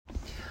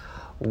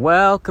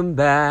Welcome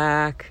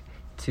back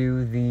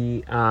to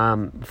the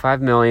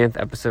 5 millionth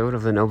episode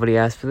of the Nobody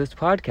Asked for This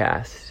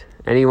podcast.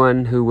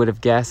 Anyone who would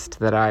have guessed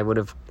that I would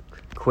have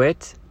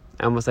quit,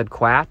 I almost said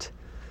quat.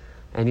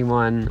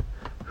 Anyone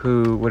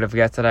who would have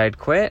guessed that I'd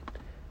quit,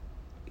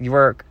 you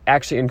are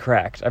actually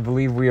incorrect. I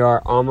believe we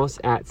are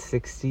almost at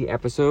 60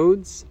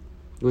 episodes,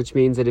 which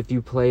means that if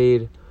you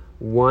played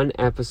one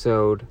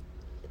episode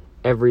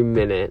every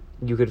minute,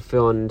 you could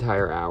fill an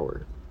entire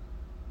hour.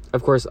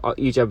 Of course,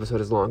 each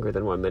episode is longer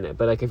than 1 minute,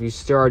 but like if you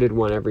started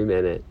one every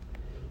minute,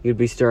 you'd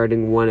be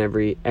starting one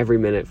every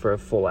minute for a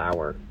full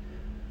hour.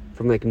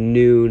 From like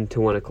noon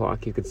to 1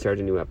 o'clock, you could start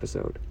a new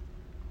episode.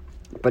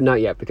 But not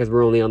yet, because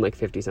we're only on like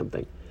 50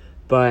 something.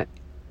 But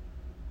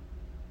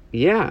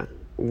yeah,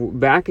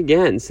 back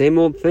again, same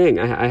old thing.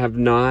 I have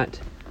not,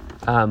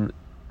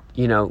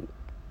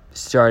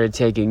 started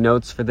taking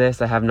notes for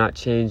this. I have not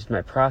changed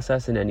my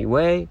process in any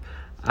way.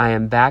 I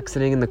am back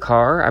sitting in the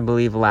car. I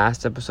believe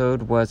last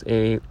episode was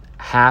a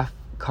half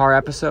car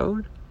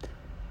episode.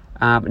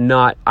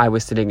 Not I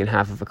was sitting in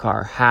half of a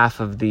car. Half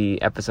of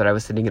the episode I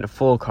was sitting in a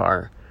full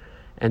car.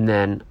 And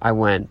then I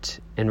went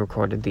and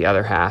recorded the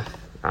other half,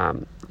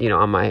 on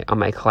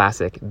my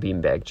classic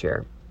beanbag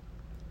chair.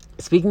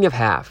 Speaking of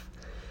half,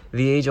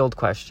 the age-old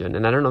question,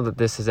 and I don't know that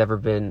this has ever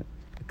been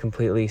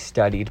completely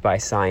studied by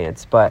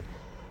science, but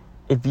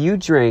if you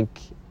drink,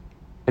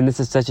 and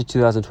this is such a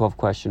 2012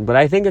 question, but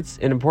I think it's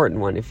an important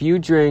one. If you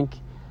drink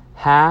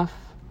half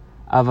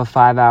of a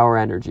 5-hour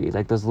energy,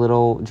 like those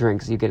little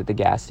drinks you get at the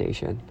gas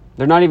station.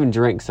 They're not even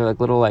drinks, they're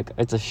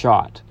it's a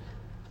shot.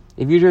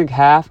 If you drink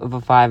half of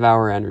a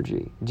 5-hour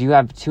energy, do you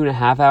have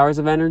 2.5 hours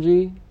of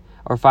energy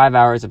or 5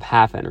 hours of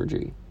half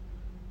energy?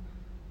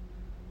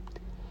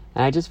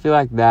 And I just feel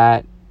like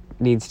that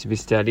needs to be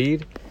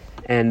studied.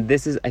 And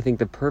this is, I think,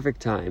 the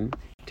perfect time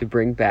to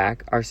bring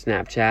back our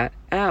Snapchat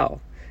Al.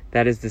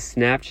 That is the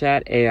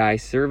Snapchat AI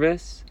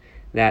service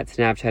that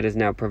Snapchat has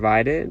now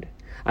provided.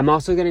 I'm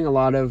also getting a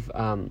lot of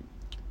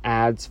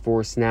ads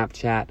for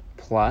Snapchat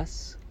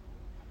Plus.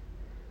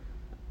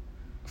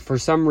 For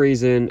some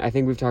reason, I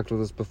think we've talked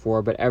about this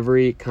before, but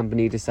every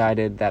company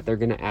decided that they're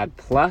going to add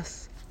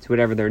Plus to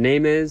whatever their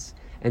name is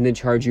and then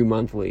charge you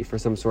monthly for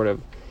some sort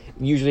of,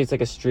 usually it's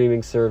like a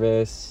streaming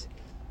service.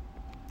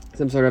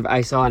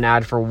 I saw an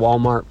ad for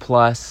Walmart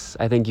Plus.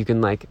 I think you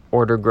can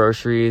order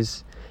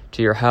groceries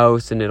to your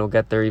house and it'll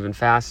get there even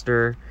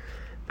faster.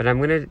 But I'm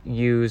going to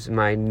use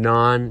my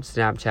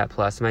non-Snapchat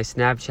Plus, my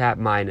Snapchat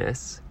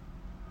minus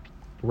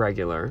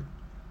regular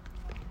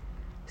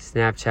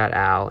Snapchat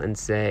Al, and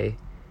say,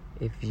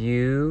 if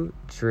you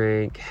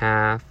drink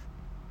half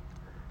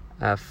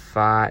a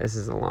this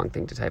is a long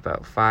thing to type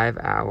out,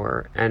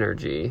 5-hour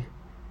energy,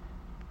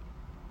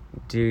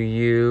 do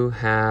you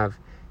have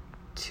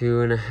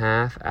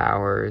 2.5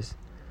 hours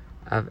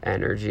of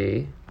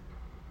energy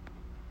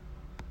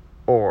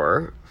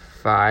or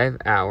 5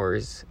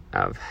 hours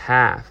of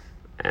half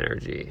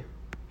energy?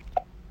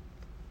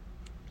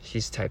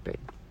 She's typing.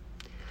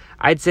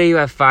 I'd say you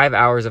have 5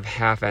 hours of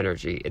half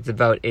energy. It's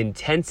about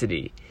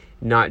intensity,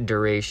 not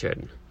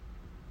duration.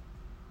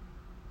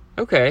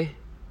 Okay.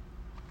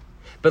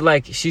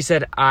 But she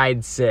said,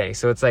 I'd say.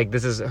 So it's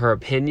this is her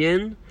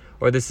opinion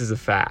or this is a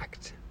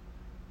fact.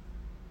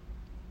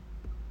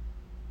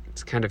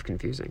 It's kind of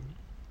confusing.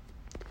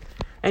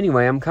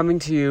 Anyway, I'm coming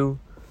to you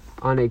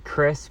on a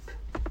crisp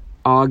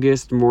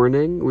August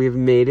morning. We've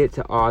made it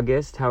to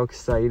August. How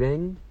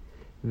exciting.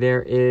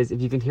 There is,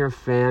 if you can hear a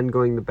fan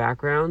going in the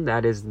background,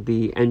 that is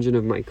the engine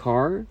of my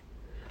car.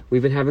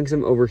 We've been having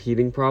some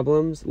overheating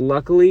problems.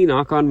 Luckily,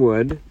 knock on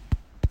wood.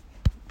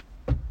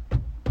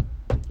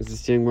 Is the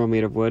steering wheel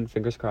made of wood?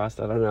 Fingers crossed.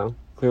 I don't know.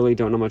 Clearly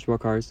don't know much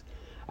about cars.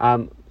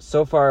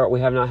 So far,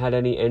 we have not had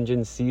any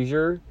engine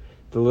seizure.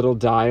 The little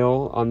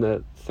dial on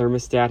the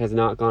thermostat has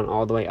not gone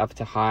all the way up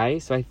to high,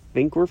 so I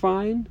think we're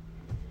fine.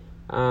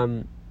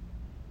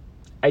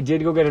 I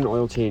did go get an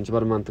oil change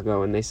about a month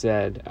ago, and they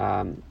said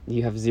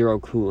you have zero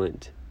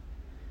coolant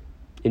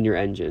in your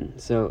engine.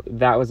 So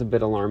that was a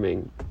bit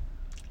alarming.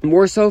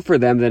 More so for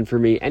them than for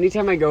me.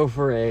 Anytime I go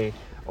for a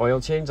oil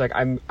change,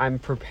 I'm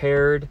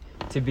prepared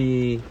to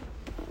be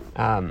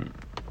kind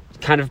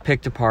of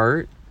picked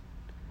apart,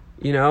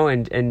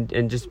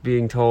 and just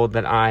being told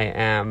that I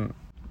am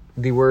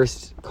the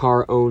worst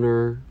car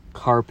owner,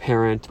 car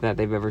parent that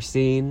they've ever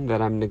seen, that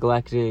I'm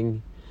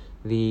neglecting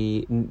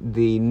the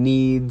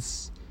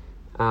needs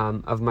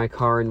of my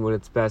car and what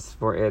it's best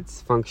for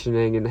its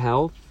functioning and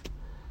health.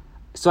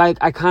 So I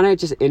kind of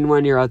just in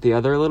one ear out the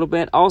other a little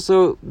bit.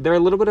 Also, they're a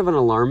little bit of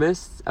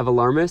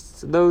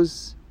alarmists,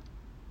 those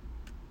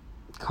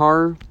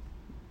car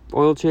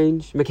oil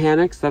change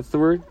mechanics. That's the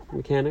word,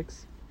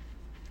 mechanics.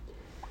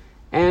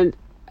 And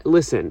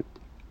listen,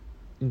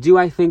 do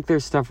I think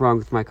there's stuff wrong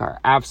with my car?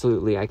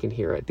 Absolutely, I can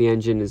hear it. The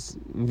engine is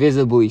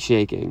visibly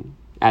shaking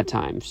at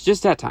times.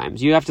 Just at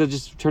times. You have to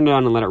just turn it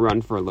on and let it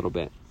run for a little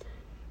bit.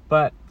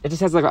 But it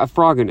just has a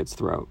frog in its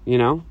throat,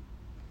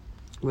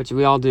 Which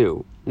we all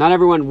do. Not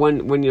everyone,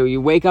 when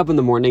you wake up in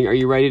the morning, are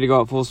you ready to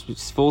go at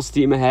full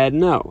steam ahead?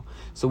 No.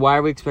 So why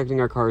are we expecting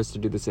our cars to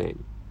do the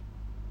same?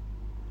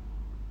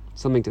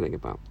 Something to think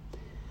about.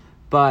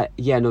 But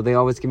yeah, no, they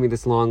always give me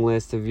this long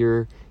list of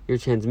your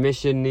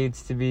transmission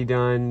needs to be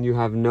done. You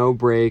have no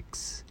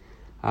brakes.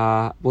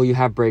 Well, you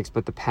have brakes,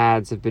 but the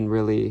pads have been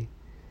really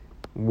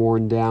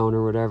worn down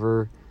or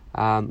whatever.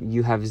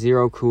 You have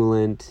zero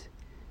coolant.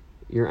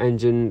 Your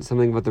engine,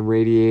 something about the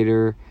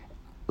radiator.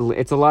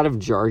 It's a lot of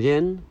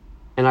jargon,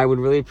 and I would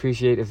really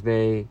appreciate if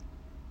they,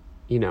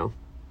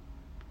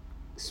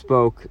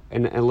 spoke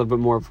in a little bit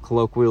more of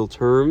colloquial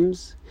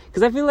terms.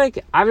 Because I feel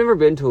like, I've never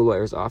been to a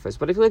lawyer's office,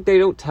 but I feel like they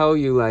don't tell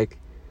you, like,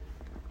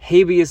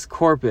 habeas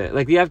corpus.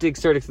 Like, they have to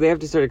start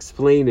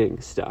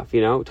explaining stuff,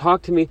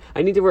 Talk to me.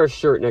 I need to wear a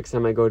shirt next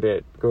time I go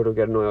to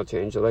get an oil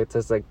change. Like, it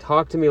says, like,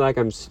 talk to me like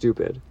I'm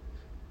stupid,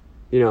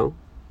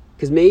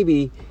 Because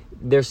maybe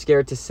they're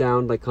scared to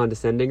sound, like,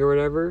 condescending or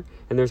whatever,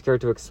 and they're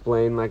scared to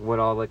explain, like,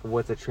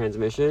 what's a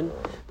transmission.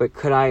 But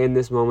could I, in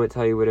this moment,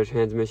 tell you what a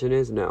transmission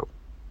is? No.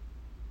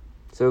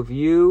 So if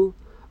you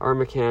are a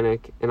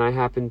mechanic, and I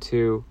happen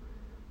to,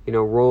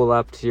 roll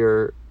up to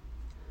your,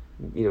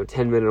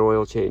 10-minute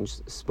oil change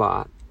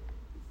spot,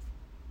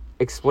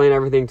 explain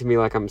everything to me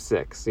like I'm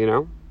 6,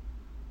 Because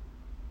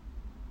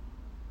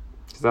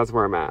that's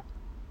where I'm at.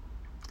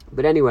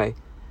 But anyway,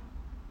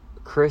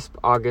 crisp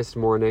August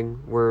morning.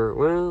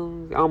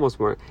 Almost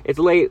morning. It's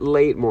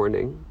late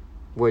morning,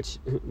 which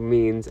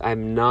means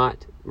I'm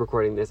not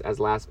recording this as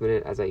last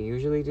minute as I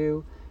usually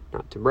do.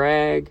 Not to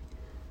brag.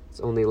 It's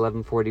only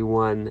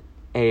 11:41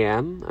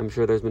 a.m. I'm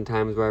sure there's been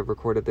times where I've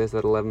recorded this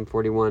at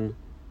 11:41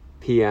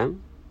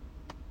 p.m.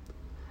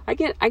 I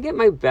get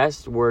my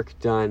best work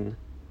done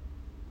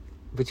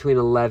between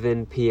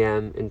 11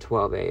 p.m. and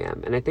 12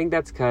 a.m. And I think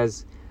that's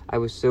because I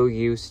was so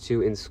used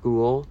to, in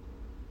school,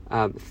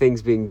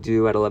 things being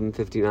due at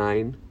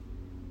 11:59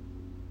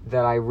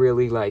 that I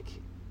really,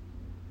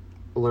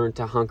 learned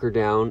to hunker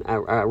down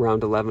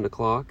around 11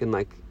 o'clock. And,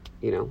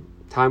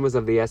 time was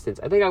of the essence.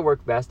 I think I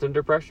work best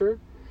under pressure.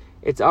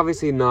 It's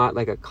obviously not,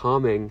 a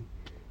calming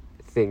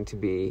thing to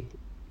be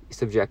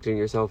subjecting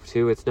yourself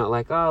to. It's not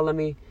like, oh, let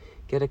me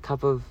get a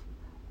cup of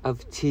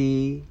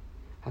tea,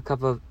 a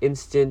cup of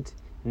instant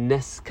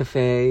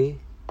Nescafe,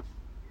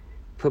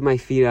 put my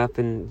feet up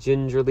and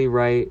gingerly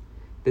write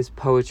this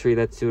poetry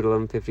that's due at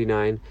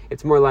 11:59.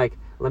 It's more like,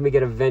 let me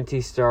get a venti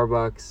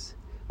Starbucks,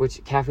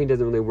 which caffeine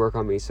doesn't really work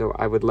on me, so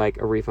I would like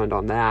a refund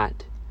on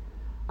that.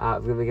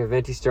 I'm going to get a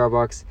venti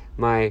Starbucks,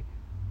 my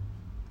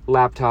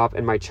laptop,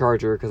 and my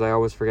charger, because I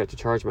always forget to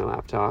charge my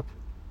laptop,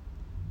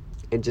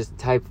 and just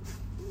type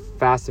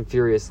fast and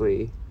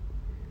furiously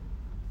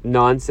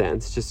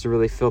nonsense just to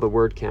really fill the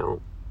word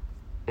count,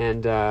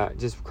 and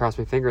just cross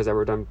my fingers that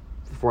we're done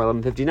before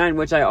 11:59,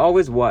 which I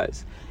always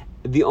was.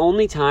 The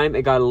only time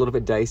it got a little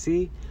bit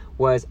dicey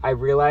was I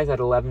realized at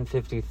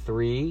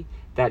 11:53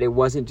 that it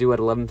wasn't due at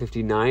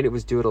 11:59, it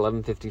was due at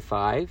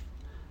 11:55,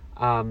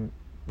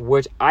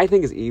 which I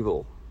think is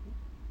evil.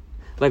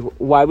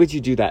 Why would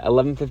you do that?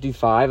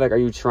 11:55? Are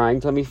you trying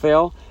to let me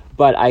fail?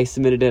 But I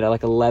submitted it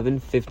at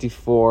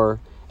 11:54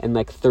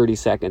 and 30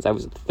 seconds. I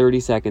was 30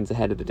 seconds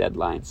ahead of the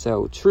deadline.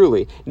 So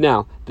truly.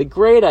 Now, the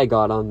grade I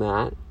got on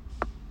that,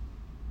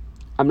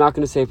 I'm not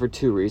going to say for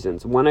 2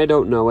 reasons. 1, I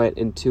don't know it,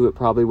 and 2, it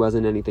probably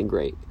wasn't anything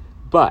great.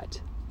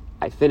 But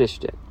I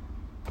finished it.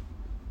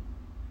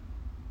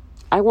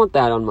 I want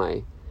that on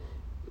my,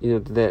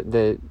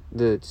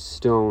 the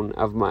stone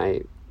of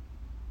my,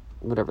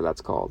 whatever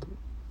that's called.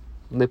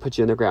 When they put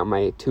you in the ground,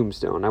 my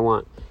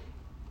tombstone.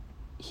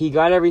 He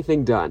got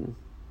everything done.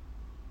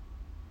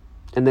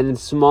 And then in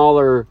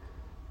smaller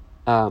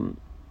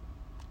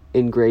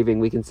engraving,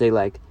 we can say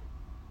but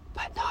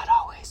not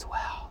always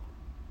well.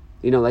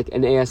 An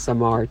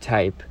ASMR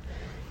type,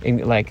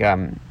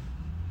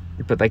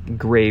 but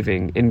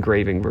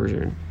engraving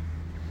version.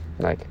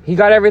 He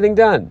got everything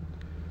done.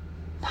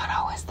 Not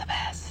always the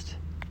best.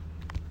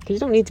 Because you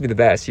don't need to be the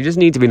best. You just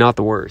need to be not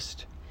the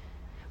worst.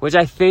 Which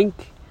I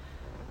think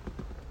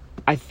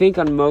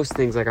on most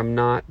things, I'm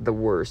not the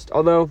worst.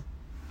 Although,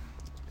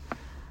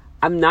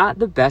 I'm not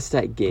the best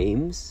at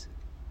games.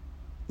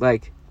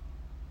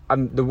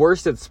 I'm the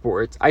worst at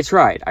sports. I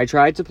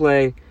tried to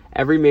play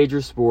every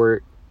major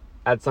sport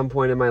at some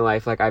point in my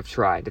life. I've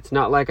tried. It's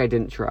not like I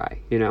didn't try,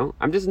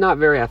 I'm just not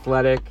very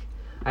athletic.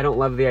 I don't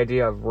love the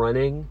idea of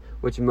running,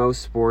 which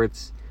most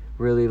sports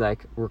really,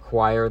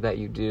 require that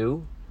you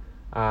do.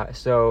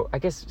 So, I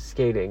guess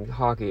skating,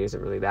 hockey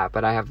isn't really that,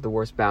 but I have the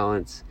worst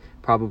balance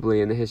probably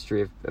in the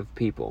history of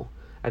people.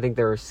 I think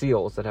there are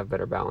SEALs that have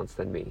better balance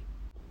than me.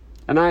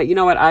 And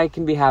I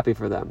can be happy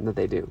for them that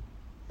they do.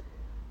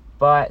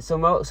 But,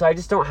 so I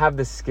just don't have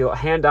the skill,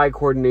 hand-eye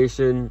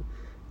coordination,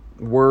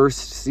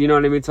 worst, you know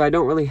what I mean? So I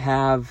don't really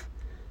have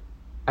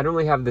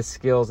the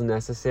skills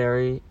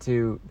necessary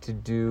to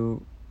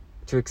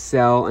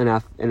excel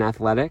in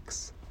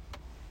athletics.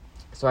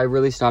 So I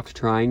really stopped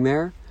trying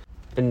there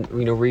and,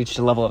 reached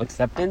a level of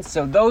acceptance.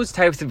 So those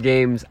types of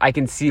games, I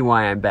can see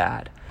why I'm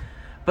bad.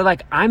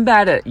 But, I'm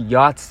bad at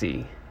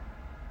Yahtzee.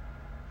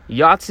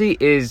 Yahtzee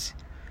is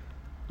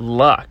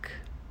luck.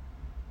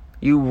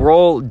 You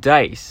roll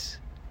dice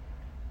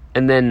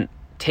and then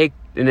take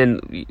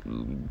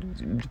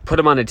put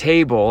them on a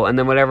table, and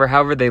then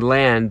however they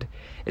land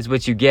is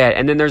what you get.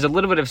 And then there's a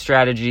little bit of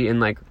strategy in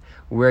like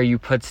where you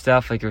put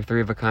stuff, like your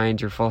 3 of a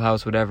kind, your full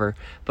house, whatever.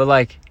 But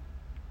like,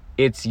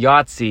 it's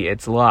Yahtzee,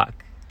 it's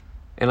luck,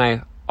 and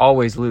I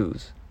always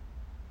lose.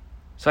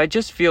 So I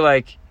just feel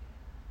like,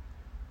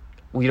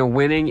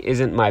 winning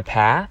isn't my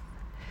path,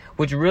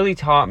 which really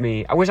taught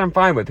me, which I'm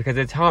fine with, because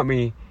it taught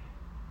me,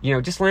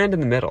 just land in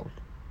the middle.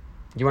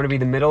 You want to be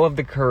the middle of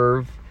the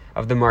curve,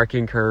 of the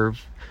marking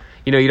curve.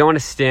 You don't want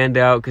to stand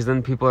out, because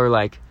then people are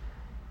like,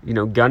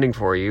 gunning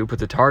for you, put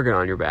the target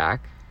on your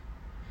back.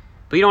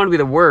 But you don't want to be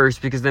the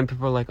worst, because then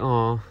people are like,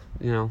 oh,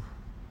 you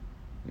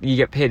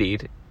get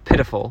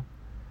pitiful,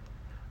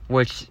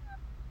 which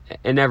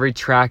in every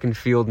track and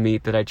field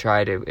meet that I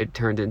tried, it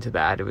turned into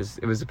that. It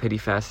was a pity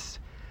fest.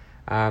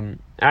 I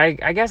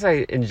guess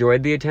I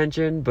enjoyed the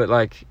attention, but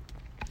like,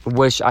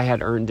 wish I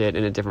had earned it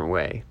in a different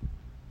way.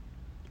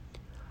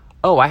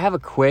 Oh, I have a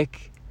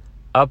quick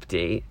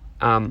update,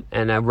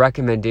 and a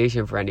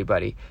recommendation for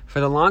anybody. For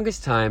the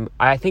longest time,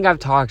 I think I've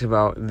talked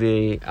about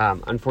the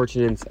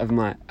unfortunate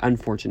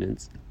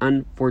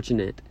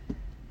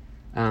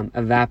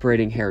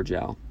evaporating hair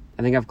gel.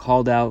 I think I've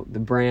called out the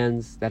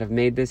brands that have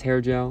made this hair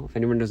gel. If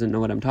anyone doesn't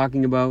know what I'm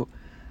talking about,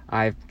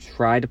 I've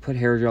tried to put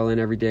hair gel in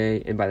every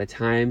day, and by the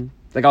time,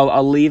 like,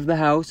 I'll leave the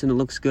house and it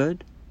looks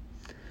good,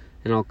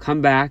 and I'll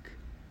come back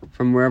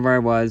from wherever I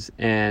was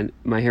and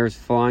my hair is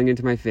falling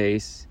into my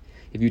face.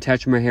 If you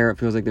touch my hair, it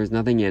feels like there's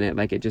nothing in it,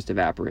 like it just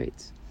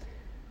evaporates.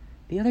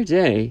 The other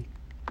day,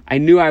 I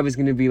knew I was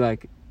going to be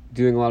like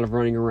doing a lot of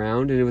running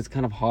around, and it was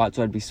kind of hot,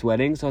 so I'd be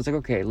sweating. So I was like,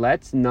 okay,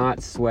 let's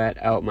not sweat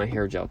out my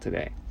hair gel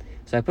today.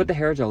 So I put the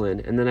hair gel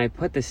in, and then I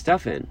put this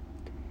stuff in,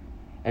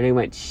 and it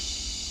went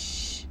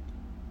shh.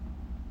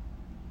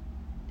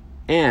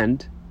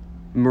 And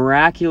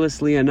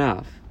miraculously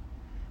enough,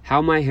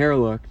 how my hair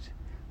looked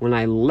when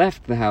I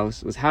left the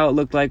house was how it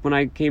looked like when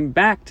I came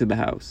back to the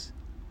house.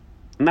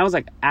 And that was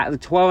like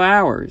at 12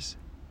 hours.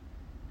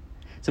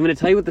 So I'm going to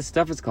tell you what this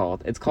stuff is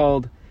called. It's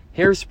called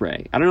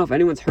hairspray. I don't know if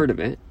anyone's heard of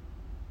it.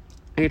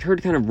 I had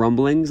heard kind of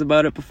rumblings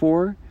about it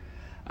before.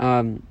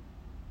 But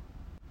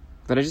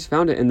I just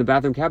found it in the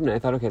bathroom cabinet. I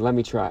thought, okay, let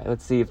me try.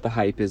 Let's see if the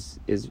hype is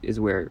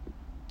where,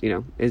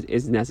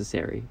 is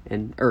necessary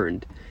and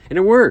earned. And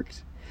it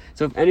worked.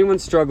 So if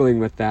anyone's struggling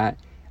with that,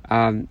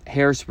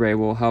 hairspray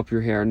will help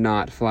your hair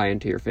not fly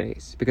into your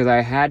face. Because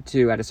I had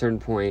to, at a certain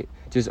point,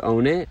 just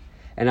own it.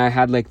 And I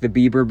had like the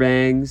Bieber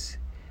bangs,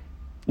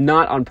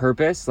 not on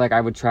purpose. Like,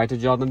 I would try to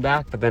gel them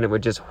back, but then it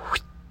would just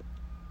whoosh.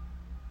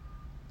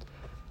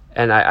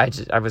 And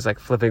I was like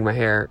flipping my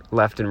hair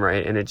left and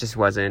right, and it just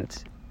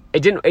wasn't.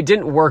 It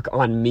didn't work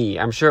on me.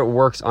 I'm sure it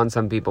works on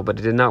some people, but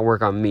it did not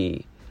work on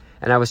me.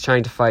 And I was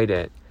trying to fight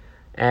it.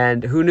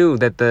 And who knew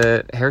that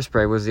the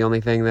hairspray was the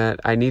only thing that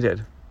I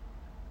needed?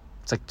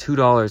 It's like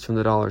 $2 from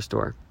the dollar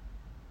store.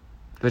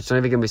 Which don't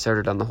even get me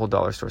started on the whole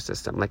dollar store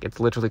system. Like, it's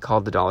literally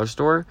called the dollar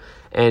store,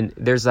 and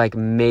there's like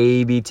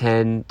maybe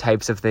 10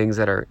 types of things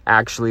that are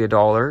actually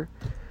 $1.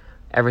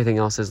 Everything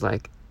else is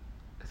like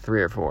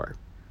 3 or 4.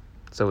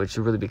 So it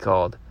should really be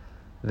called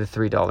the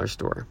 $3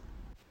 store.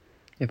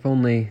 If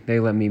only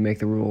they let me make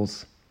the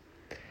rules.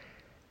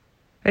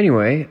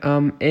 Anyway,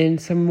 in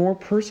some more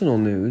personal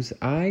news,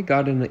 I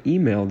got an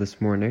email this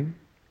morning.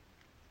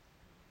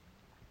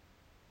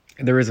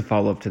 There is a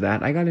follow-up to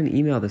that. I got an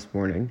email this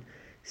morning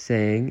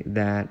saying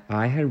that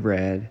I had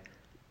read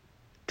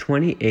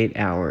 28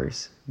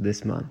 hours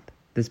this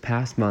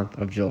past month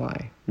of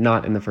July,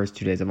 not in the first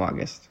 2 days of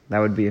August. That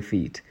would be a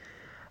feat.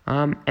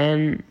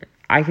 And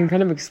I can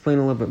kind of explain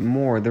a little bit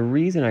more. The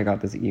reason I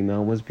got this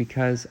email was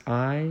because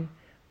I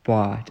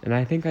bought, and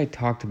I think I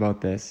talked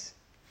about this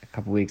a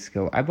couple weeks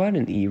ago, I bought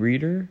an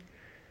e-reader.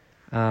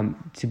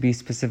 To be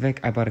specific,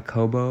 I bought a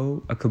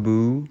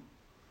Kobo,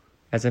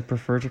 as I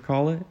prefer to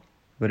call it,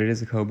 but it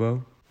is a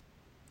Kobo.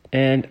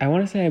 And I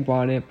want to say I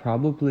bought it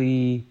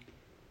probably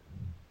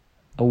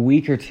a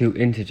week or two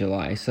into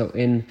July. So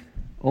in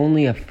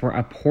only a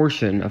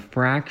fraction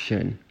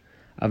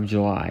of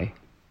July,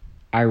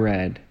 I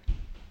read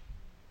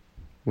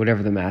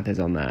whatever the math is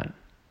on that.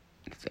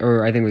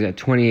 Or I think it was at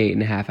 28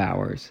 and a half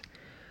hours,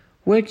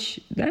 which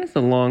that is a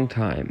long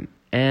time.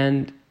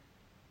 And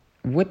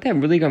what that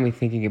really got me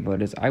thinking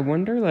about is I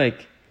wonder,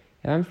 like,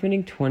 if I'm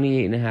spending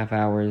 28 and a half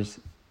hours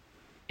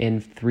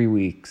in 3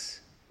 weeks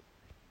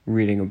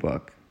reading a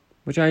book,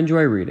 which I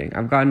enjoy reading.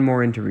 I've gotten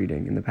more into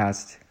reading in the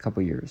past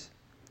couple years.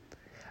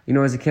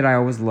 As a kid, I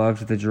always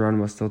loved the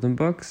Geronimo Stilton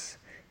books.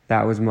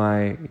 That was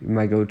my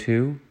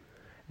go-to.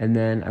 And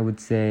then I would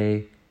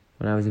say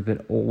when I was a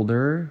bit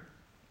older,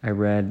 I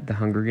read The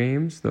Hunger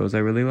Games. Those I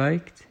really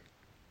liked.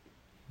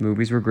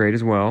 Movies were great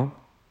as well,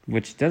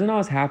 which doesn't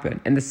always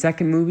happen. And the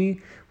second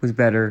movie was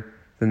better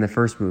than the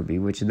first movie,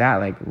 which that,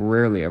 like,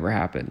 rarely ever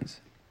happens.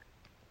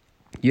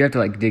 You have to,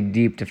 like, dig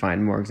deep to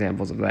find more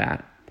examples of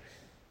that.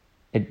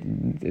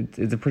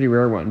 It's a pretty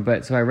rare one.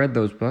 But so I read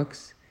those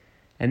books.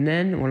 And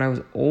then when I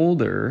was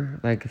older,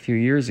 like a few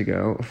years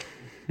ago,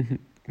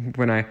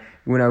 when I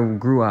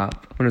grew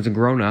up, when I was a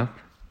grown up,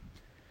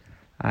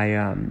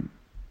 I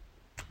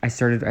I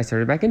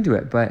started back into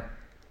it. But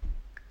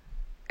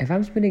if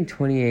I'm spending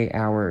 28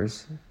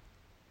 hours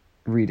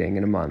reading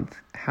in a month,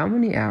 how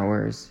many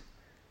hours,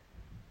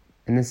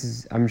 and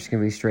I'm just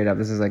going to be straight up,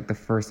 this is like the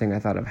first thing I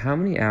thought of, how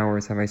many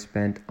hours have I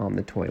spent on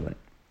the toilet?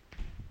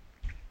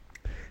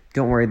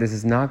 Don't worry, this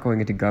is not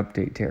going into gut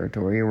update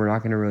territory, and we're not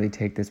going to really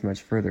take this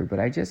much further, but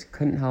I just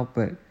couldn't help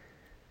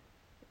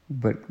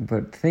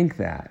but think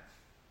that.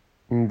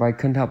 And by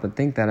couldn't help but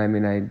think that, I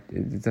mean,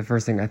 it's the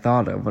first thing I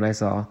thought of when I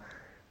saw,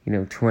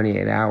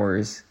 28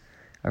 hours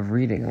of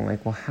reading. I'm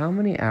like, well, how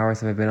many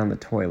hours have I been on the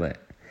toilet?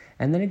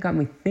 And then it got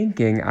me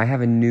thinking, I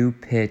have a new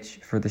pitch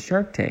for the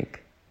Shark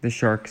Tank, the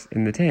sharks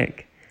in the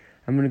tank.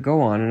 I'm going to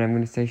go on and I'm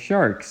going to say,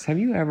 sharks, have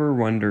you ever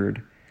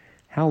wondered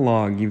how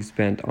long you've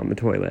spent on the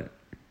toilet?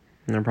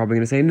 And I'm probably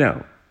going to say no.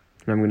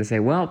 And I'm going to say,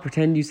 well,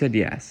 pretend you said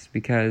yes,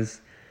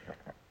 because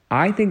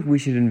I think we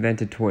should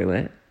invent a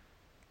toilet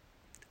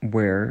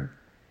where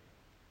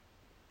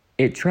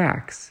it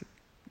tracks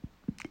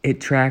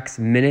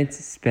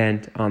minutes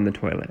spent on the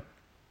toilet.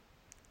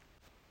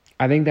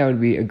 I think that would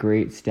be a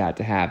great stat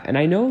to have. And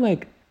I know,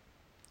 like,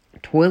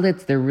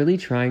 toilets, they're really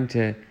trying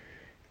to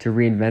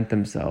reinvent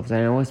themselves.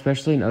 I know,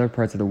 especially in other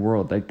parts of the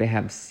world, like, they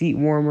have seat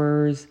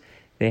warmers,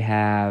 they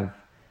have,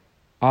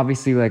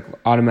 obviously, like,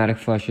 automatic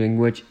flushing,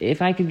 which,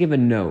 if I could give a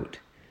note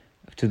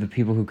to the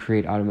people who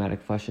create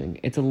automatic flushing,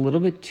 it's a little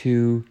bit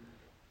too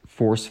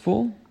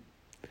forceful,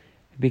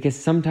 because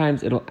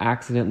sometimes it'll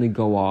accidentally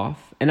go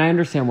off. And I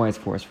understand why it's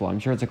forceful. I'm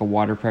sure it's like a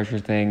water pressure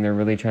thing. They're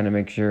really trying to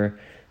make sure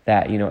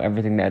that,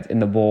 everything that's in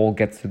the bowl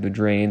gets through the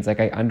drains. Like,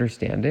 I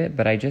understand it,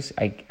 but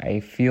I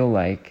feel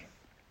like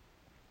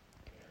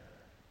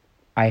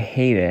I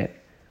hate it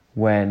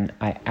when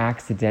I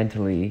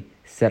accidentally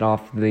set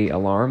off the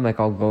alarm. Like,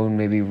 I'll go and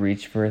maybe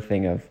reach for a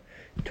thing of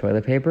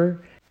toilet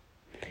paper,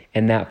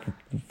 and that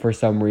for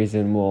some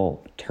reason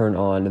will turn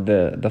on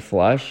the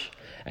flush,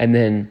 and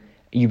then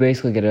you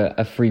basically get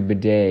a free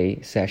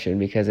bidet session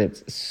because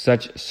it's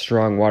such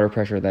strong water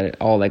pressure that it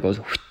all like goes,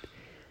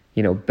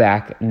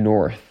 back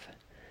north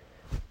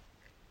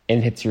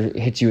and hits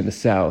you in the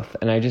south.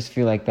 And I just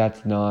feel like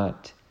that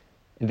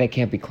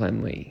can't be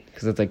cleanly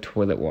because it's like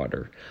toilet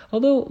water.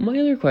 Although my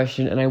other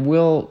question, and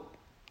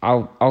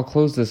I'll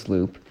close this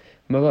loop.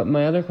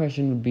 My other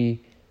question would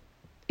be,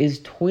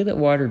 is toilet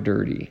water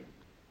dirty?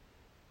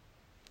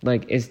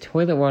 Like, is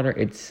toilet water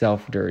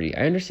itself dirty?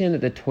 I understand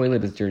that the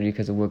toilet is dirty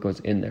because of what goes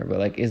in there, but,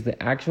 like, is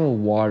the actual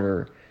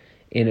water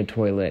in a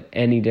toilet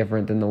any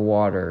different than the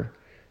water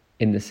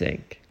in the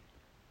sink?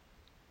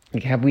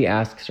 Like, have we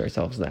asked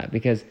ourselves that?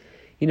 Because,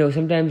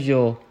 sometimes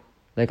I'll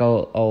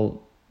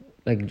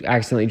like,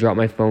 accidentally drop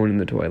my phone in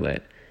the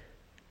toilet,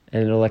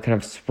 and it'll, like, kind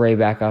of spray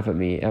back off at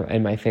me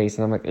in my face,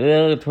 and I'm like,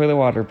 ugh, toilet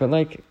water. But,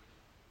 like,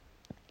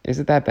 is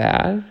it that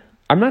bad?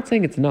 I'm not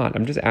saying it's not.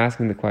 I'm just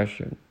asking the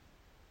question.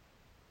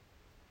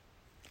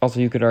 Also,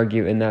 you could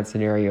argue in that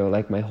scenario,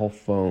 like, my whole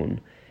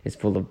phone is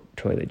full of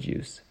toilet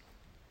juice.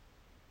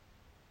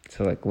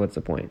 So, like, what's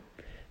the point?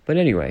 But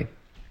anyway,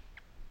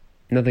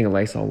 nothing a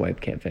Lysol wipe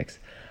can't fix.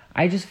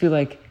 I just feel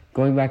like,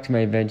 going back to my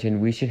invention,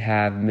 we should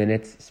have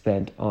minutes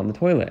spent on the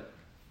toilet.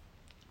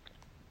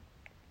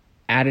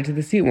 Add it to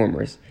the seat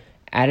warmers.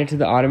 Add it to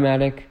the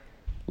automatic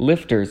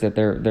lifters that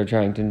they're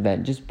trying to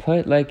invent. Just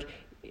put, like,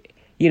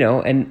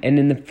 and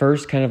in the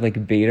first kind of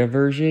like beta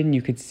version,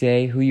 you could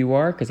say who you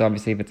are, because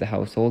obviously if it's a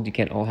household, you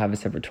can't all have a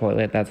separate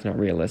toilet. That's not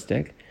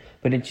realistic.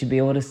 But it should be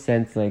able to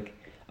sense, like,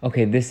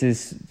 okay, this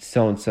is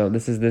so-and-so,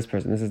 this is this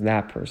person, this is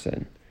that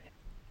person.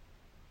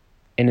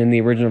 And in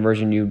the original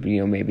version, you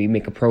maybe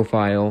make a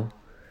profile.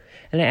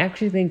 And I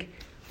actually think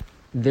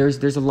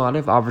there's a lot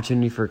of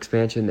opportunity for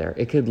expansion there.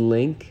 It could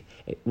link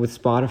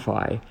with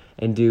Spotify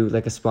and do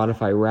like a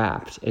Spotify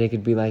Wrapped. And it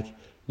could be like,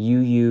 you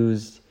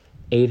used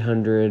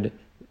 800,000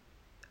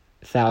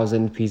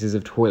 pieces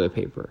of toilet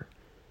paper.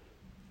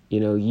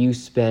 You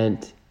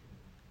spent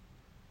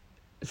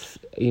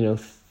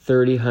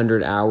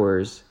 3,000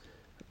 hours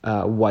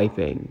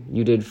wiping.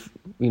 You did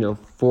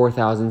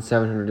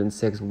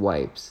 4,706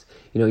 wipes.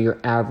 Your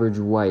average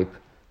wipe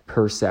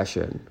per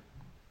session.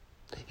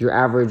 Your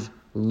average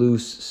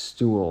loose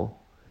stool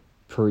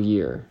per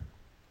year.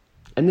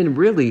 And then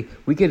really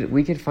we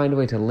could find a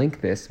way to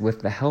link this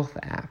with the health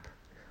app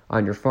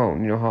on your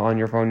phone. You know how on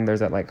your phone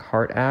there's that like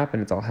heart app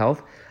and it's all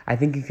health? I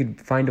think you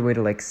could find a way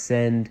to like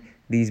send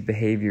these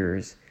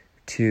behaviors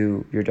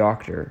to your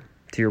doctor,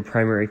 to your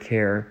primary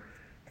care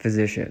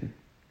physician.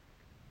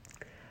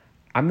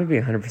 I'm going to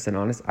be 100%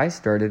 honest. I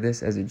started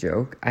this as a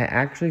joke. I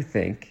actually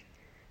think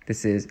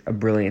this is a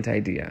brilliant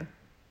idea.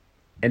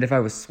 And if I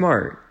was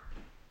smart,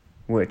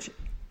 which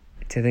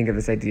to think of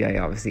this idea I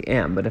obviously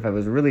am, but if I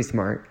was really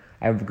smart,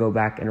 I would go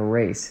back and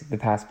erase the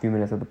past few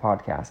minutes of the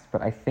podcast.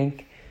 But I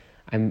think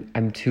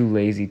I'm too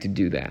lazy to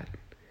do that.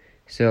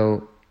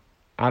 So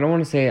I don't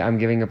want to say I'm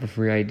giving up a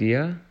free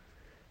idea,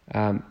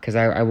 because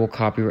I will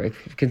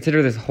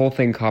consider this whole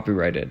thing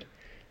copyrighted.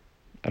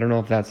 I don't know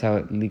if that's how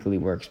it legally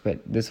works, but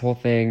this whole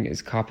thing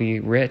is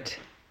copywrote,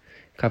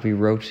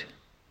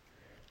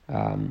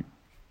 so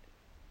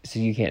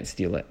you can't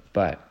steal it.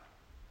 But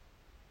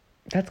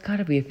That's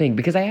gotta be a thing,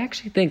 because I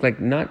actually think, like,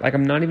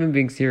 I'm not even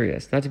being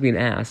serious, not to be an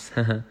ass,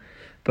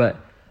 but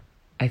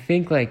I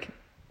think, like,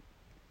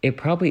 it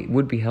probably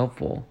would be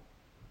helpful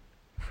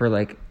for,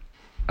 like,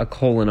 a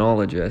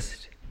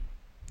colonologist,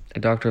 a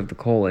doctor of the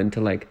colon,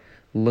 to, like,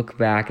 look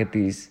back at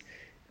these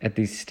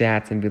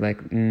stats and be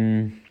like,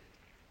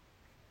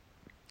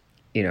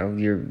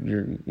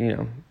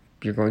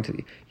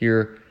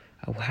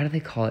 how do they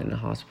call it in a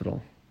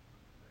hospital?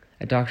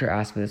 A doctor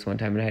asked me this one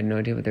time, and I had no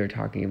idea what they were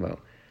talking about.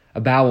 A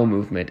bowel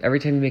movement. Every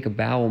time you make a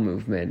bowel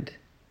movement,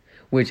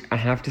 which I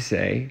have to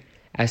say,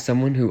 as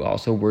someone who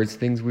also words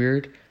things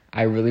weird,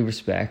 I really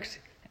respect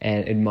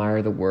and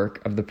admire the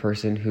work of the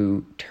person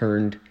who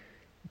turned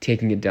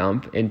taking a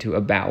dump into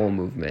a bowel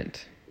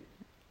movement.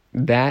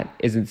 That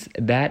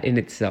in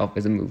itself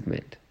is a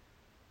movement.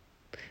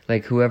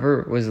 Like,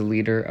 whoever was the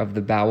leader of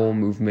the bowel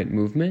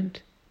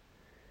movement,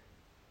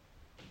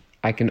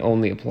 I can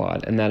only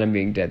applaud, and that I'm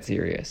being dead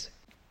serious.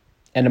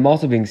 And I'm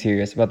also being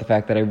serious about the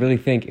fact that I really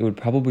think it would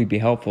probably be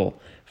helpful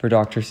for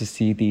doctors to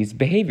see these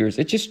behaviors.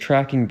 It's just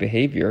tracking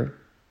behavior.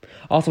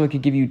 Also, it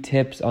could give you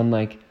tips on,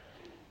 like,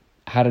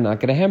 how to not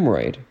get a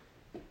hemorrhoid,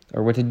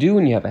 or what to do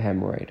when you have a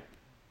hemorrhoid.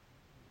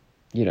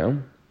 You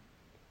know?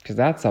 Because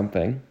that's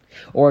something.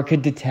 Or it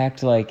could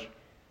detect, like,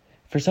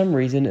 for some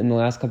reason in the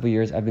last couple of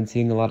years, I've been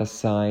seeing a lot of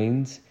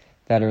signs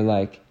that are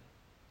like,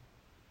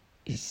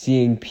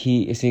 seeing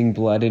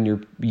blood in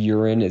your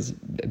urine is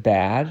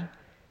bad.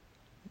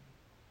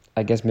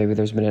 I guess maybe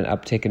there's been an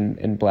uptick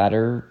in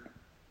bladder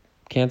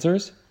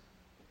cancers.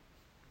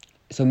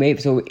 So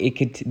it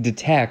could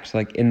detect,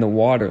 like, in the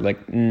water,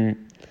 like,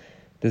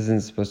 this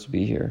isn't supposed to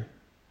be here.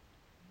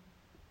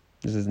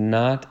 This is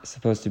not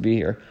supposed to be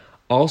here.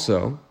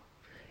 Also,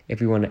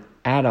 if we want to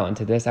add on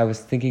to this, I was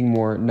thinking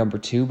more number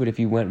 2, but if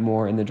you went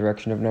more in the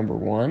direction of number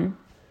 1,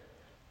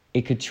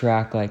 it could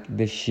track, like,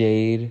 the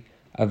shade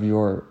of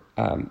your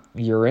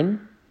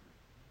urine,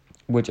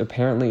 which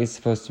apparently is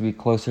supposed to be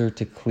closer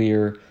to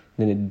clear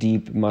than a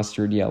deep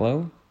mustard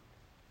yellow.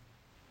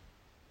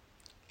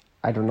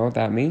 I don't know what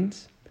that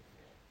means,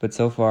 but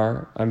so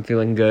far I'm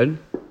feeling good.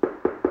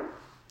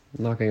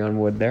 Knocking on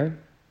wood there.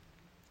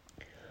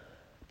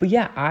 But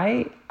yeah,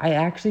 I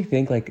actually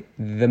think, like,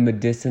 the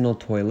medicinal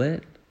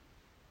toilet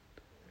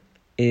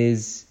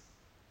is,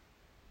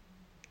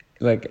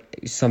 like,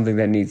 something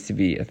that needs to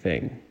be a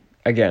thing.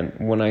 Again,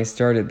 when I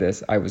started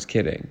this, I was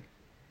kidding.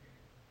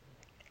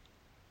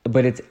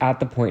 But it's at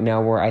the point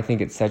now where I think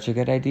it's such a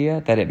good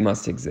idea that it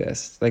must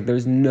exist. Like,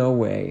 there's no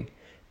way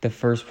the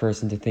first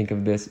person to think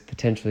of this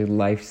potentially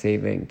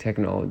life-saving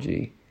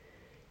technology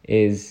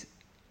is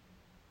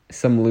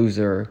some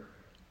loser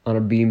on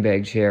a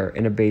beanbag chair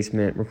in a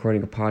basement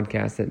recording a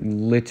podcast that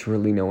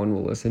literally no one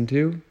will listen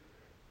to,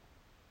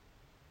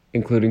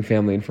 including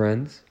family and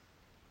friends.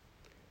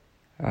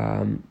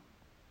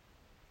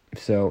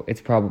 So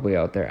it's probably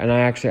out there. And I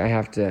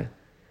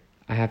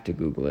have to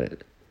Google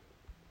it.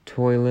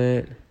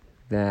 Toilet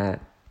that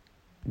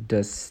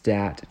does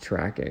stat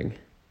tracking.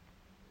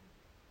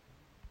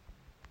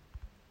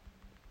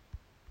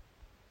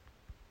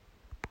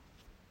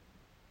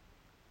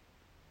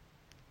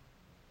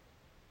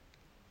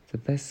 The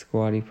best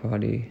squatty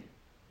potty.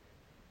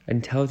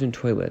 Intelligent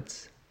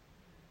toilets.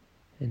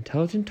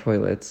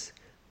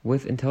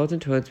 With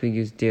intelligent toilets we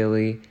use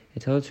daily.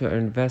 Intelligent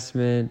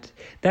investment.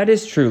 That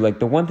is true. Like,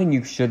 the one thing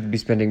you should be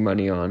spending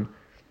money on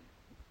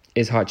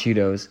is hot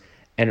Cheetos,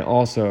 and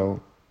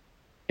also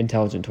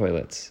intelligent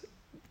toilets.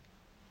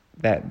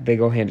 That they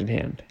go hand in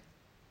hand.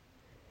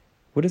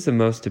 What is the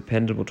most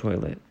dependable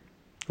toilet?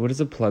 What does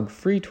a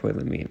plug-free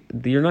toilet mean?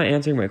 You're not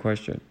answering my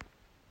question.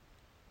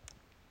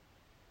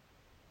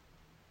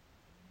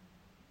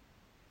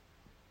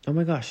 Oh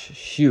my gosh,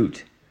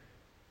 shoot.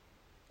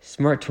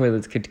 Smart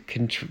toilets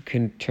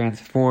can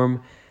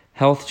transform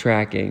health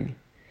tracking.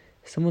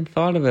 Someone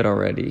thought of it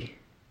already.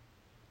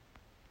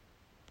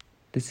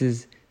 This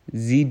is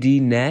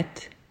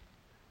ZDNet.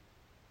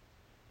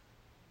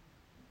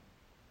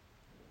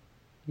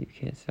 You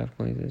can't stop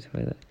going to the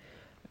toilet.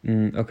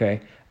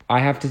 Okay.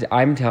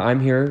 I'm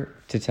here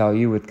to tell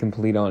you with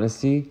complete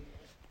honesty,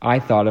 I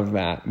thought of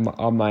that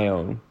on my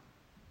own.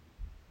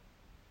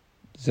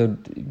 So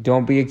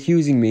don't be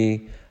accusing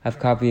me of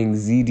copying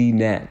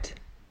ZDNet.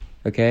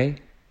 Okay?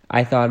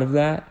 I thought of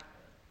that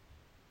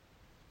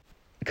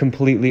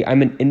completely.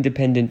 I'm an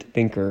independent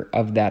thinker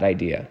of that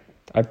idea.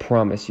 I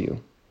promise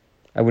you.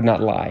 I would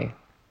not lie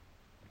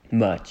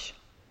much.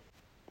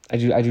 I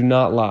do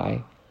not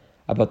lie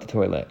about the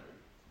toilet.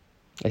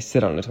 I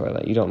sit on a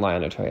toilet. You don't lie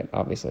on a toilet,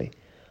 obviously.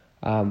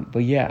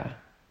 But yeah,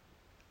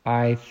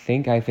 I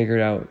think I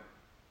figured out,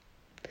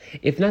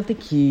 if not the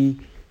key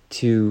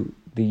to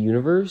the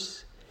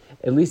universe,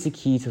 at least the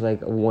key to,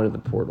 like, one of the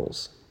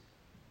portals.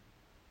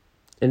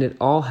 And it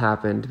all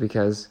happened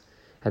because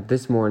at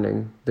this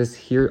morning,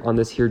 on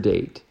this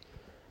date,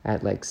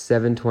 at like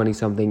 7:20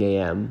 something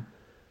a.m.,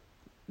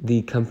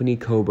 the company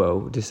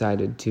Kobo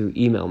decided to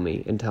email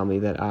me and tell me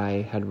that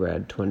I had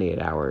read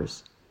 28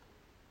 hours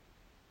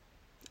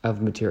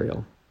of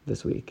material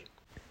this week.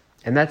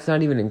 And that's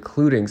not even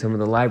including some of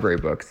the library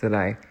books that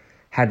I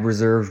had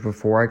reserved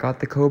before I got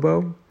the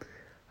Kobo,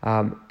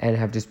 and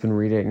have just been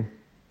reading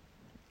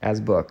as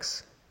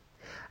books.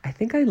 I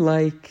think I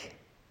like...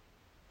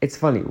 It's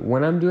funny,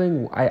 when I'm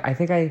doing... I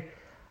think I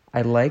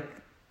like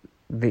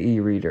the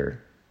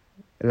e-reader,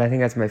 and I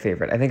think that's my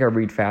favorite. I think I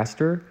read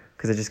faster,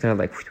 because I just kind of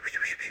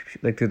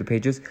like through the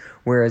pages,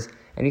 whereas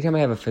anytime I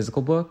have a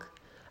physical book,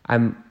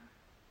 I'm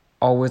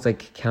always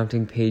like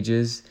counting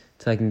pages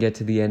till I can get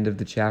to the end of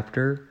the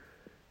chapter,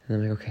 and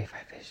I'm like, okay,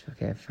 5 pages,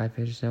 okay, I have 5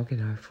 pages now, okay,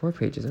 now I have 4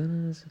 pages,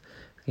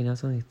 okay, now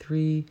it's only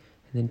 3,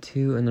 and then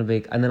 2, and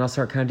then I'll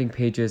start counting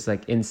pages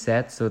like in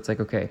sets, so it's like,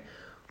 okay,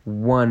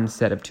 1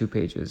 set of 2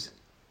 pages,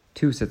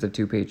 2 sets of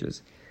 2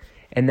 pages,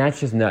 and that's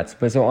just nuts.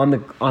 But so on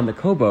the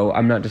Kobo,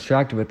 I'm not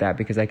distracted with that,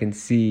 because I can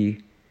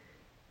see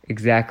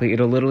exactly,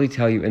 it'll literally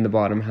tell you in the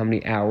bottom how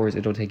many hours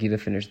it'll take you to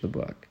finish the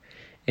book.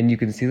 And you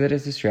can see that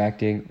as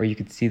distracting, or you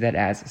can see that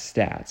as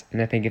stats.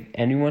 And I think if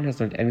anyone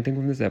has learned anything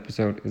from this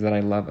episode, is that I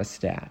love a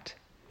stat.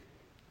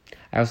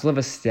 I also love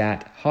a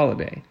stat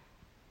holiday.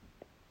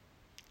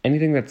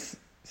 Anything that's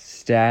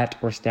stat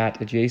or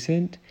stat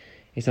adjacent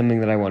is something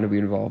that I want to be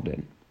involved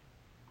in.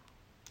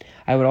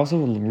 I would also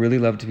really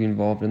love to be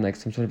involved in like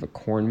some sort of a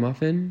corn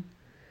muffin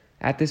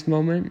at this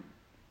moment.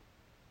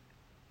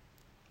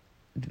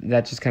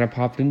 That just kind of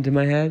popped into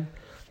my head,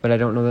 but I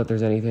don't know that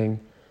there's anything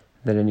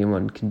that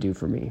anyone can do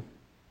for me.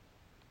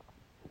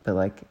 But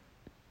like,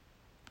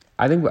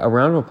 I think a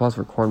round of applause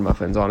for corn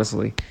muffins,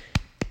 honestly.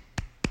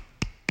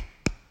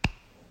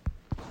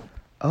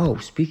 Oh,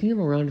 speaking of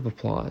a round of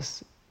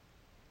applause,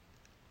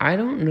 I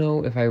don't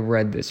know if I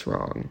read this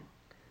wrong,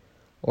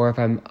 or if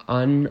I'm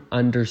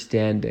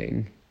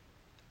ununderstanding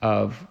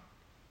of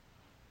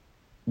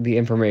the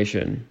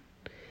information,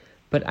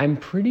 but I'm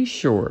pretty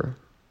sure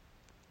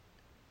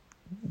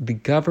the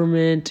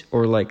government,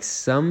 or like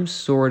some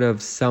sort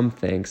of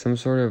something, some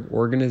sort of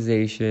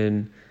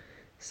organization,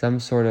 some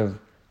sort of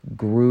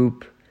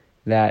group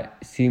that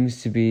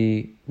seems to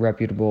be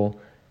reputable,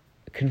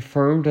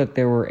 confirmed that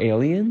there were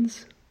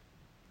aliens,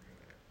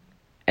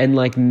 and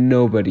like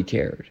nobody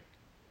cared.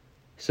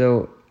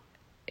 So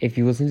if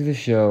you listen to the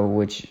show,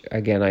 which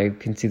again, I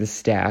can see the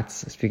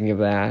stats, speaking of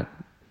that,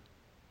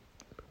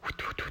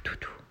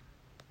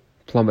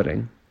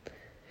 plummeting.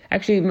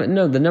 Actually,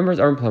 no, the numbers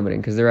aren't plummeting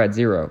because they're at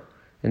 0.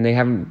 And they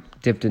haven't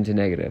dipped into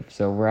negative,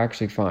 so we're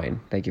actually fine.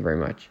 Thank you very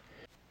much.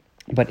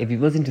 But if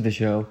you've listened to the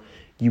show,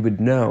 you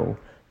would know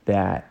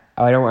that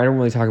I don't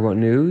really talk about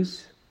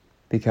news,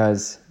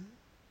 because,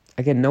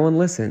 again, no one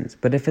listens.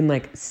 But if in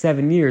like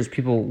 7 years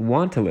people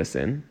want to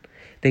listen,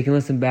 they can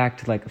listen back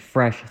to like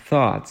fresh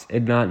thoughts,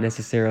 and not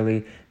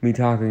necessarily me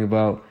talking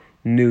about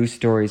news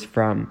stories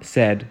from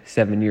said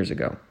 7 years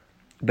ago.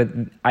 But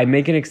I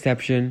make an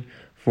exception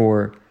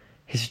for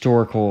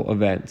historical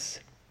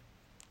events.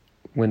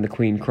 When the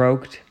Queen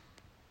croaked,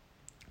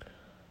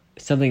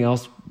 something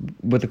else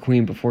with the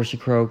Queen before she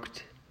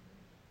croaked.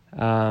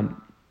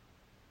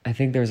 I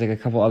think there's like a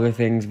couple other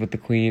things with the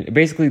Queen.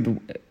 Basically,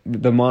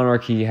 the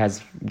monarchy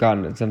has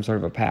gotten some sort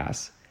of a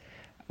pass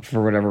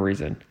for whatever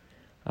reason.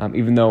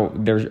 Even though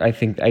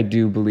I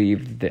do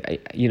believe that,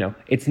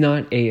 it's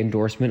not an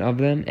endorsement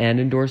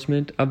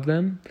of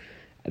them.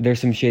 There's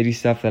some shady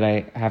stuff that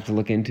I have to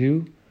look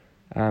into.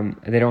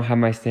 They don't have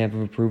my stamp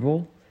of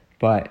approval,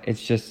 but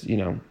it's just,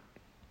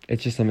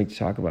 it's just something to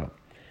talk about.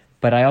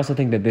 But I also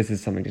think that this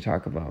is something to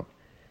talk about.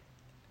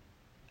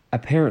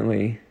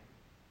 Apparently,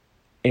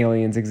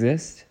 aliens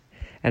exist.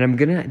 And I'm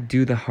going to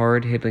do the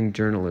hard-hitting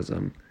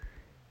journalism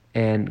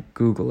and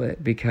Google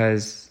it,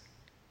 because...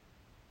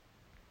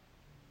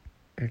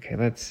 Okay,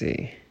 let's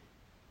see.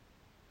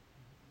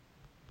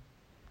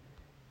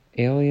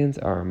 Aliens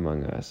are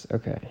among us.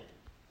 Okay.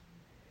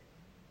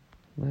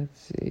 Let's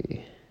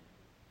see.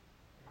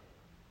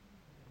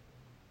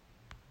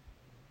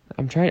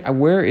 I'm trying...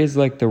 Where is,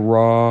 like, the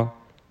raw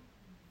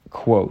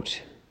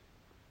quote?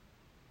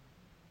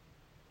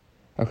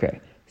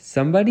 Okay.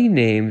 Somebody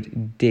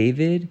named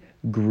David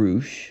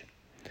Grush,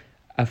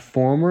 a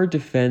former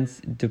Defense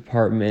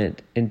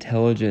Department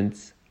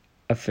intelligence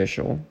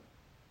official,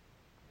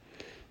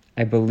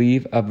 I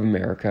believe of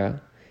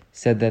America,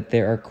 said that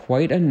there are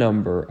quite a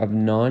number of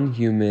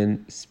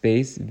non-human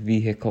space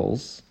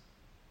vehicles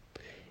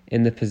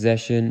in the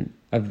possession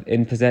of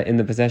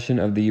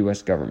the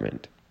U.S.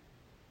 government.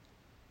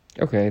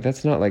 Okay,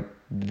 that's not like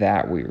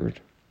that weird.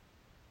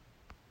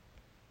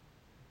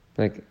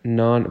 Like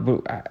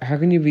but how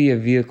can you be a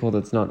vehicle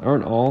that's not?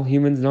 Aren't all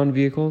humans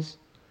non-vehicles?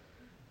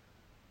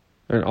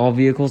 Aren't all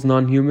vehicles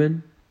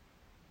non-human?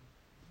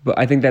 But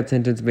I think that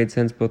sentence made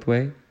sense both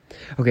ways.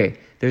 Okay,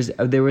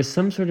 there was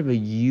some sort of a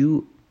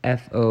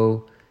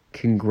UFO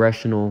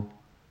congressional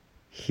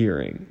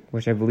hearing,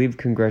 which I believe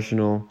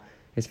congressional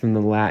is from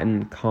the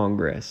Latin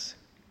Congress.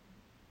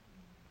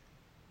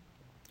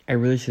 I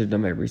really should have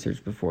done my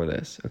research before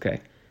this.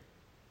 Okay.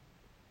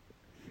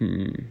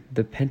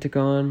 The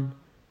Pentagon.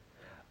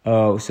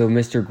 Oh, so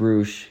Mr.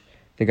 Grush,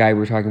 the guy we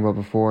were talking about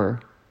before,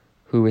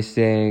 who was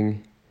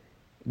saying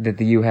that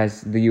the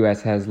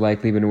U.S. has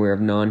likely been aware of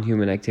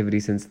non-human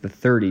activity since the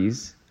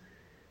 30s.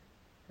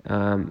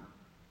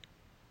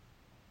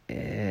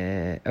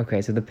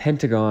 Okay, so the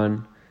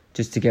Pentagon,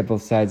 just to get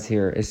both sides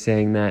here, is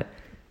saying that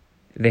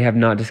they have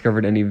not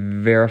discovered any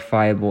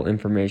verifiable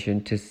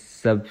information to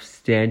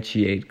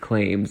substantiate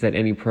claims that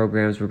any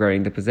programs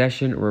regarding the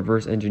possession or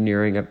reverse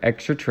engineering of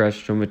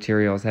extraterrestrial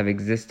materials have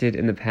existed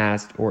in the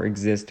past or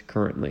exist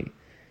currently.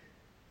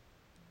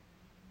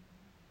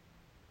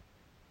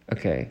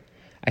 Okay,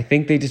 I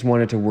think they just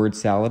wanted to word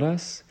salad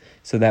us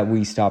so that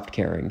we stopped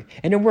caring.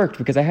 And it worked,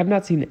 because I have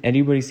not seen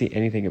anybody say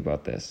anything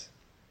about this.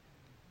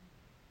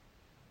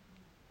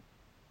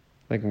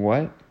 Like,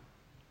 what?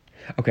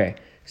 Okay,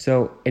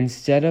 so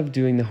instead of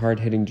doing the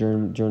hard-hitting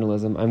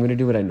journalism, I'm going to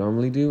do what I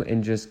normally do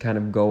and just kind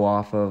of go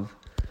off of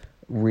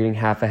reading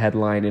half a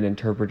headline and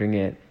interpreting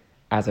it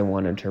as I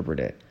want to interpret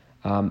it.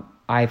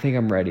 I think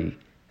I'm ready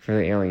for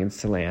the aliens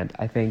to land.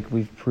 I think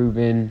we've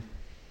proven,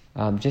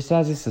 just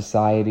as a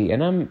society,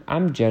 and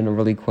I'm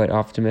generally quite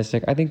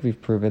optimistic, I think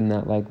we've proven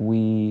that,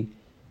 we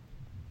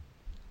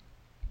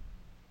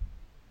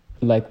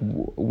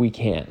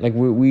can't.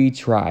 We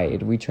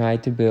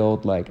tried to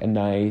build, a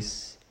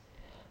nice...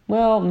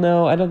 Well,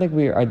 no, I don't think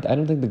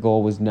the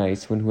goal was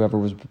nice when whoever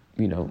was,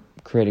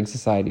 creating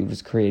society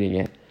was creating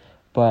it.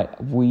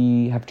 But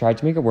we have tried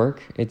to make it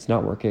work. It's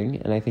not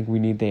working. And I think we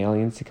need the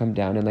aliens to come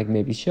down and,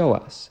 maybe show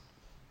us.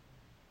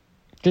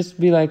 Just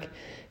be like,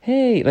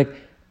 hey,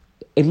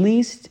 at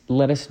least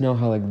let us know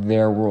how,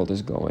 their world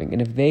is going.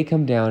 And if they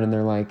come down and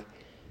they're like,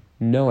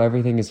 no,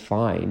 everything is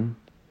fine.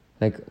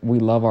 We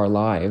love our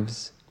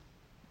lives.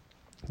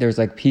 There's,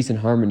 peace and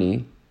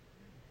harmony.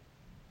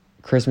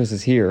 Christmas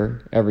is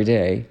here every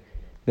day,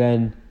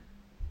 then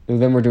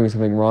we're doing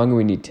something wrong and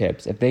we need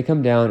tips. If they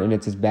come down and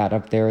it's as bad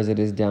up there as it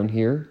is down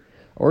here,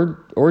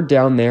 or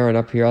down there and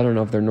up here, I don't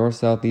know if they're north,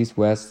 south, east,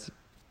 west,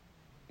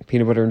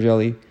 peanut butter and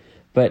jelly,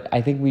 but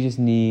I think we just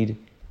need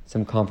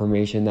some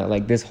confirmation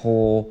that this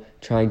whole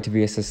trying to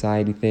be a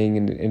society thing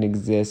and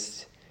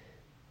exist,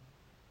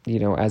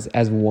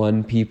 as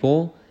one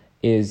people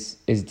is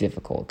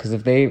difficult. Because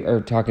if they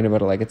are talking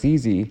about it like it's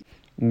easy,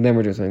 then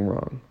we're doing something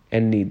wrong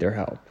and need their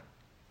help.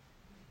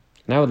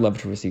 And I would love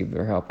to receive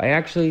their help.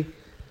 I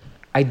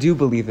do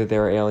believe that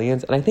there are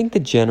aliens, and I think the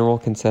general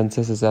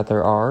consensus is that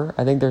there are.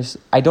 I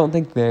don't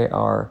think they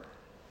are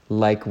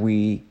like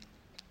we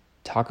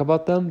talk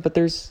about them, but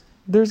there's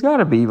got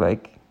to be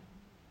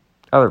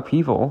other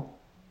people,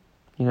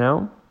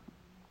 And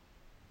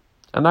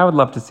I would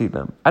love to see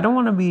them. I don't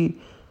want to be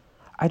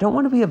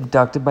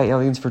abducted by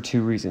aliens for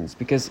two reasons,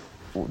 because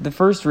the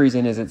first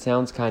reason is it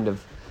sounds kind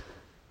of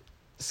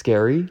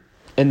scary.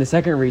 And the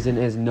second reason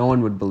is no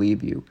one would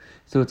believe you.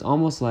 So it's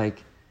almost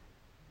like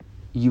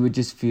you would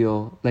just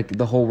feel like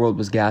the whole world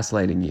was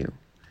gaslighting you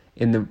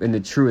in the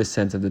truest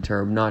sense of the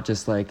term, not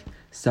just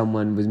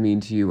someone was mean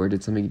to you or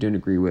did something you didn't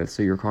agree with,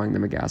 so you're calling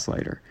them a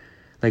gaslighter.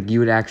 You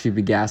would actually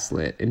be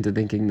gaslit into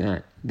thinking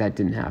that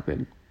didn't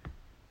happen.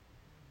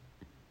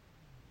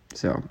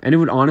 So, and it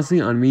would honestly,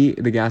 on me,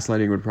 the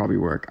gaslighting would probably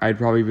work. I'd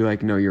probably be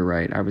like, no, you're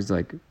right. I was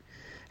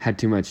had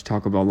too much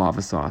Taco Bell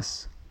lava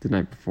sauce the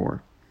night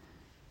before.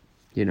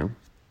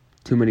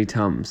 Too many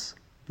Tums.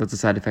 That's a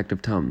side effect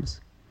of Tums.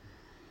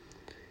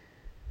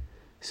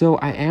 So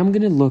I am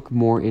going to look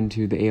more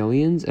into the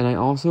aliens, and I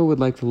also would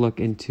like to look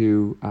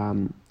into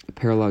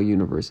parallel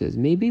universes.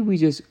 Maybe we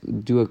just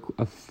do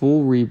a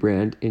full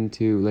rebrand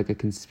into a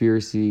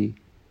conspiracy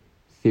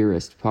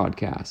theorist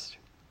podcast.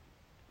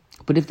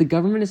 But if the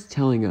government is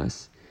telling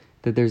us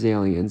that there's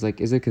aliens,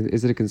 is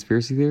it a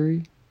conspiracy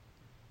theory?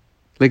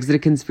 Is it a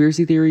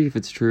conspiracy theory if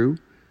it's true?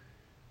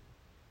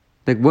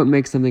 What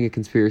makes something a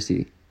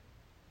conspiracy?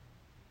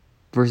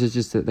 Versus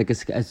just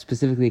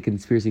specifically a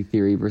conspiracy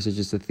theory versus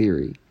just a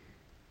theory.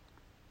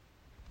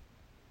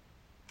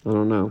 I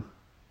don't know.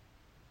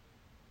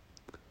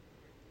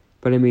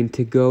 But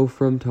to go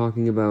from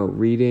talking about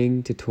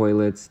reading to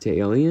toilets to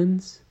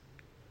aliens,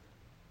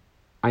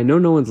 I know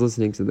no one's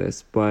listening to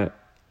this, but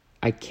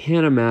I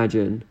can't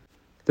imagine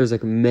there's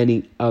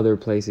many other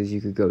places you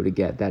could go to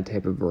get that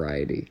type of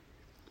variety.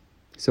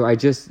 So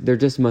there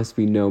just must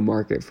be no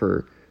market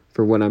for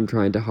what I'm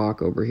trying to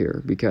hawk over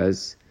here,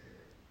 because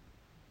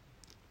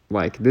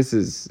this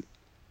is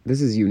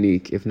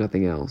unique, if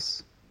nothing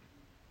else.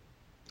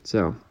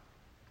 So,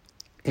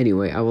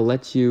 anyway, I will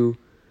let you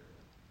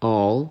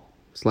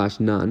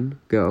all/none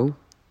go.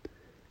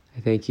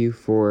 I thank you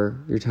for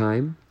your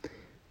time.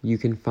 You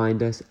can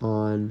find us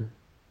on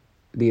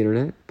the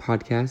internet,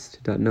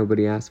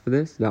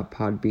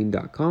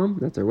 podcast.nobodyaskforthis.podbean.com.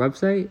 That's our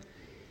website.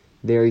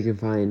 There you can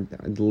find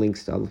the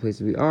links to all the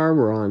places we are.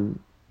 We're on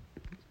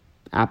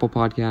Apple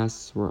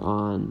Podcasts. We're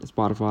on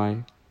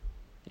Spotify,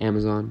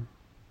 Amazon,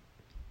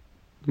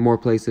 more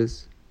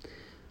places.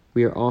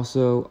 We are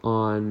also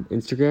on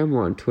Instagram.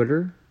 We're on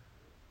Twitter.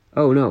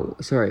 Oh, no,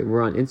 sorry.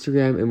 We're on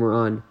Instagram and we're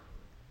on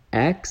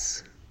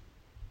X.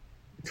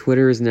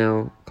 Twitter is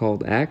now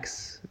called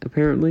X,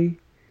 apparently.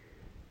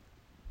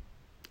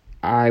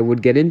 I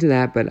would get into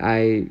that, but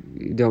I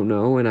don't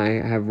know, and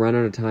I have run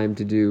out of time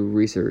to do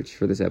research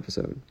for this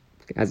episode,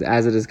 as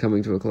it is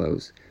coming to a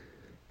close.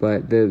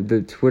 But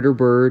the Twitter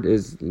bird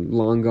is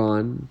long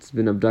gone. It's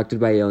been abducted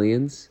by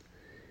aliens,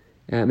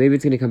 Maybe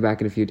it's going to come back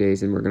in a few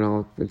days and it's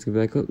going to be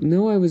like, oh,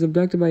 no, I was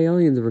abducted by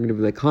aliens. And we're going to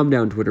be like, calm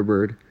down, Twitter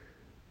bird.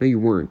 No, you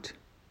weren't.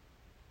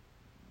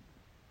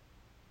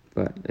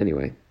 But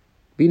anyway,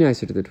 be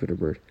nicer to the Twitter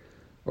bird.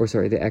 Or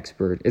sorry, the X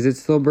bird. Is it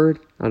still bird?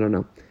 I don't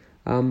know.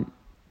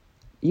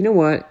 You know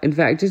what? In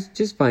fact,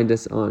 just find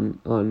us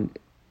on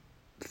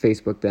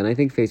Facebook then. I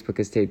think Facebook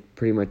has stayed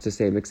pretty much the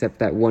same, except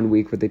that 1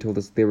 week where they told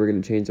us they were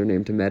going to change their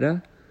name to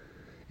Meta.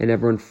 And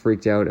everyone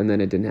freaked out, and then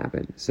it didn't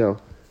happen. So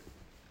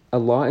a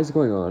lot is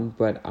going on,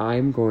 but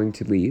I'm going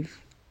to leave.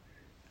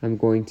 I'm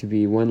going to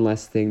be one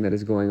less thing that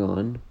is going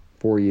on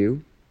for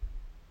you.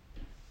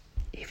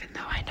 Even though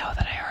I know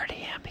that I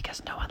already am,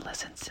 because no one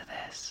listens to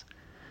this.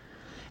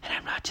 And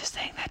I'm not just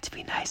saying that to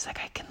be nice, like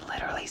I can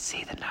literally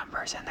see the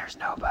numbers and there's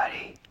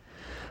nobody.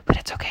 But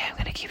it's okay, I'm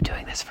going to keep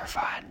doing this for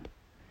fun.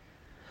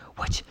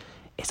 Which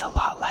is a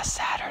lot less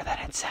sadder than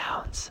it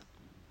sounds.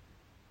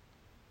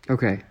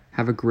 Okay,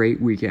 have a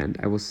great weekend.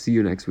 I will see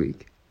you next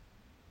week.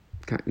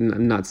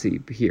 Not see,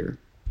 here.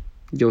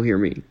 You'll hear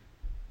me.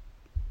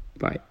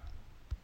 Bye.